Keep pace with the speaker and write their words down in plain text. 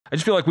I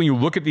just feel like when you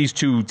look at these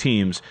two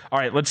teams, all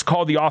right, let's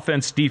call the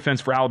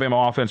defense for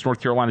Alabama offense, North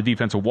Carolina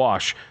defense a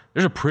wash.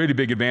 There's a pretty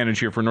big advantage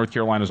here for North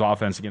Carolina's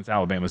offense against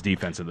Alabama's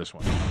defense in this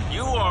one.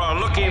 You are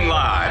looking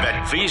live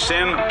at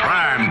VSiN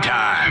Prime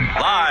Time.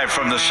 Live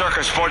from the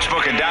Circus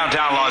Sportsbook in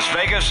downtown Las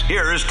Vegas,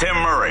 here's Tim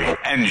Murray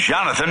and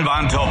Jonathan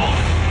Von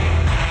Tobel.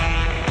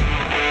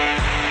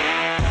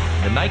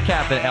 The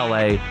nightcap in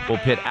L.A. will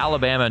pit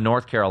Alabama and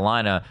North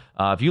Carolina.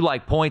 If you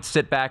like points,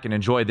 sit back and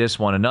enjoy this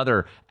one.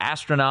 Another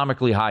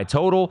astronomically high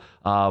total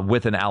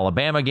with an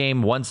Alabama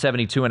game.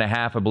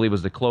 172.5, I believe,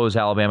 was the close.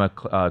 Alabama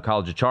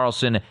College of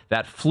Charleston.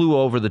 That flew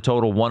over the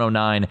total.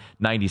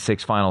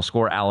 109-96 final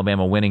score.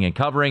 Alabama winning and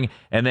covering.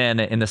 And then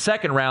in the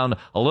second round,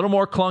 a little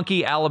more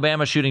clunky.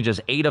 Alabama shooting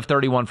just 8 of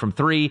 31 from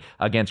 3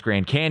 against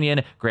Grand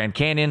Canyon. Grand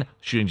Canyon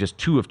shooting just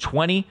 2 of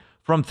 20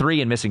 from 3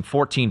 and missing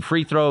 14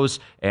 free throws,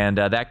 and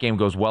that game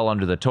goes well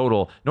under the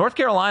total. North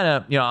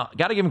Carolina,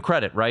 got to give them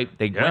credit, right?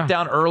 They went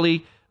down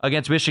early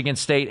against Michigan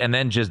State and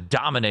then just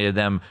dominated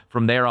them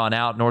from there on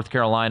out. North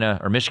Carolina,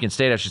 or Michigan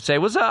State, I should say,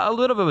 was a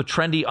little bit of a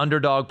trendy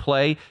underdog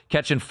play,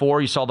 catching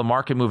 4. You saw the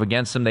market move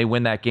against them. They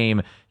win that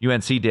game.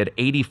 UNC did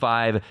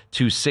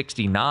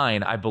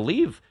 85-69. I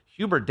believe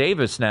Hubert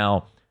Davis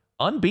now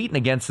unbeaten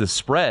against the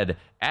spread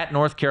at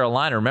North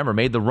Carolina. Remember,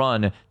 made the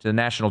run to the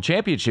national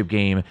championship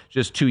game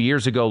just 2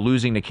 years ago,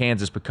 losing to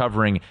Kansas, but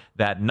covering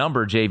that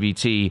number,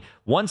 JVT.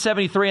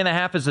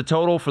 173.5 is the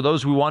total. For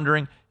those who are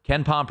wondering,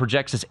 Ken Pom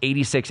projects us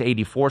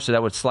 86-84, so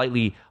that would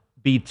slightly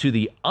be to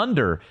the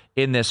under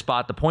in this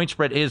spot. The point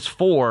spread is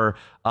 4.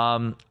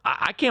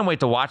 I can't wait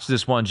to watch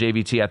this one,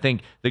 JVT. I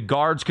think the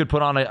guards could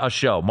put on a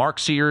show. Mark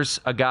Sears,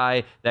 a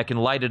guy that can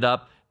light it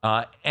up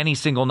any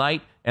single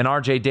night. And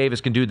R.J.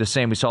 Davis can do the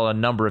same. We saw a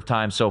number of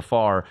times so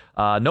far.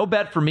 No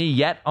bet for me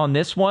yet on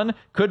this one.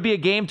 Could be a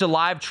game to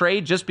live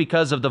trade just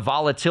because of the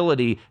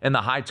volatility and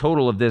the high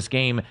total of this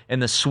game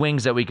and the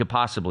swings that we could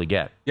possibly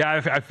get.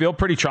 Yeah, I feel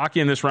pretty chalky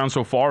in this round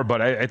so far,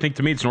 but I think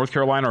to me it's North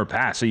Carolina or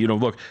pass. So,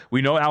 look,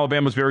 we know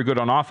Alabama's very good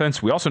on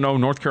offense. We also know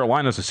North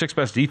Carolina's the 6th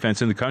best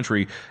defense in the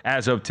country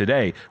as of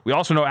today. We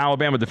also know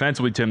Alabama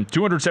defensively, Tim,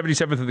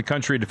 277th in the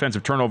country in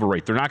defensive turnover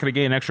rate. They're not going to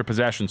gain extra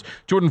possessions.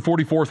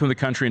 244th in the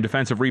country in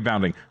defensive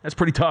rebounding. That's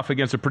pretty tough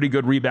against a pretty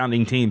good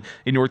rebounding team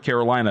in North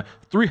Carolina.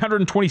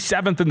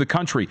 327th in the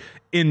country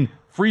in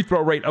free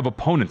throw rate of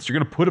opponents. You're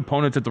going to put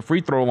opponents at the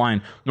free throw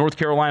line. North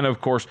Carolina,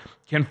 of course,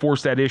 can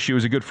force that issue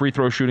as a good free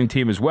throw shooting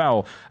team as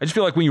well. I just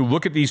feel like when you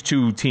look at these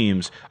two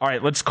teams, all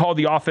right, let's call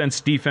the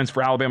defense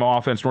for Alabama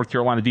offense, North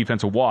Carolina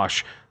defense a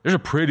wash. There's a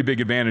pretty big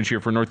advantage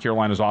here for North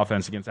Carolina's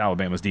offense against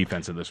Alabama's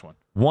defense in this one.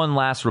 One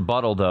last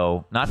rebuttal,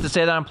 though. Not to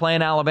say that I'm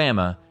playing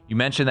Alabama. You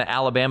mentioned that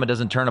Alabama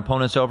doesn't turn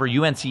opponents over.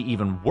 UNC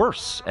even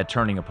worse at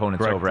turning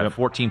opponents over at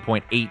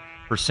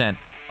 14.8%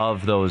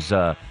 of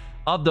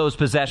those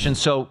possessions.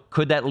 So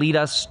could that lead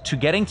us to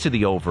getting to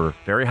the over?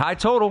 Very high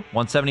total,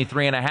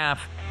 173.5.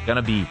 Going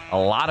to be a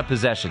lot of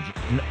possessions,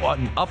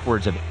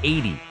 upwards of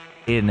 80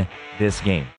 in this game.